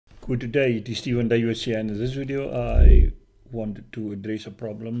Good day, it is Stephen Davis here, and in this video I wanted to address a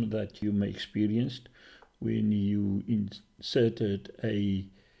problem that you may experience when you inserted a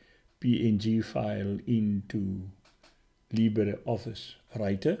PNG file into Libreoffice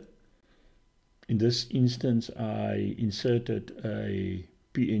Writer. In this instance, I inserted a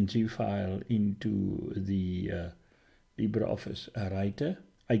PNG file into the Libreoffice Writer.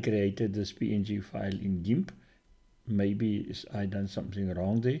 I created this PNG file in GIMP. Maybe I done something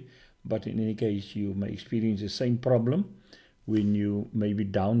wrong there, but in any case you may experience the same problem when you maybe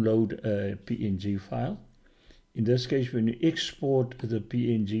download a PNG file. In this case, when you export the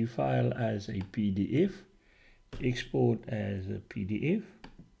PNG file as a PDF, export as a PDF,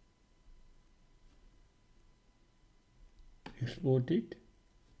 export it,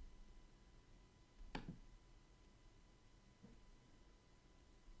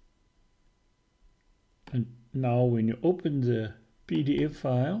 and now when you open the PDF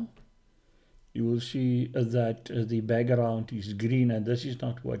file, you will see that the background is green, and this is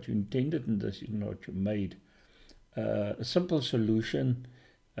not what you intended, and this is not what you made. A simple solution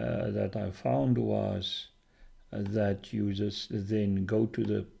that I found was that you just then go to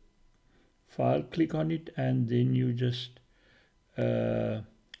the file, click on it, and then you just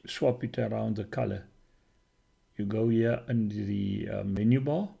swap it around the color. You go here under the menu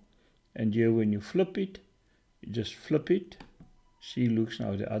bar, and here when you flip it, you just flip it. See, looks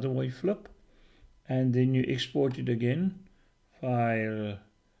now the other way flip, and then you export it again. File,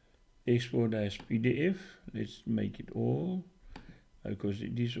 export as PDF. Let's make it all, because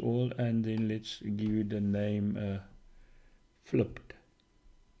it is all, and then let's give it the name flipped.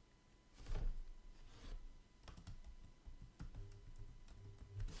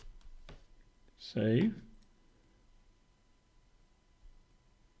 Save.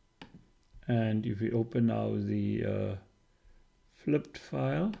 And if we open now the flipped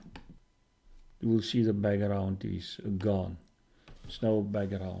file, you will see the background is gone. It's no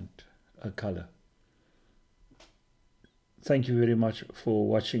background color. Thank you very much for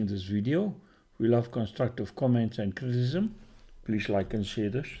watching this video. We love constructive comments and criticism. Please like and share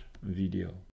this video.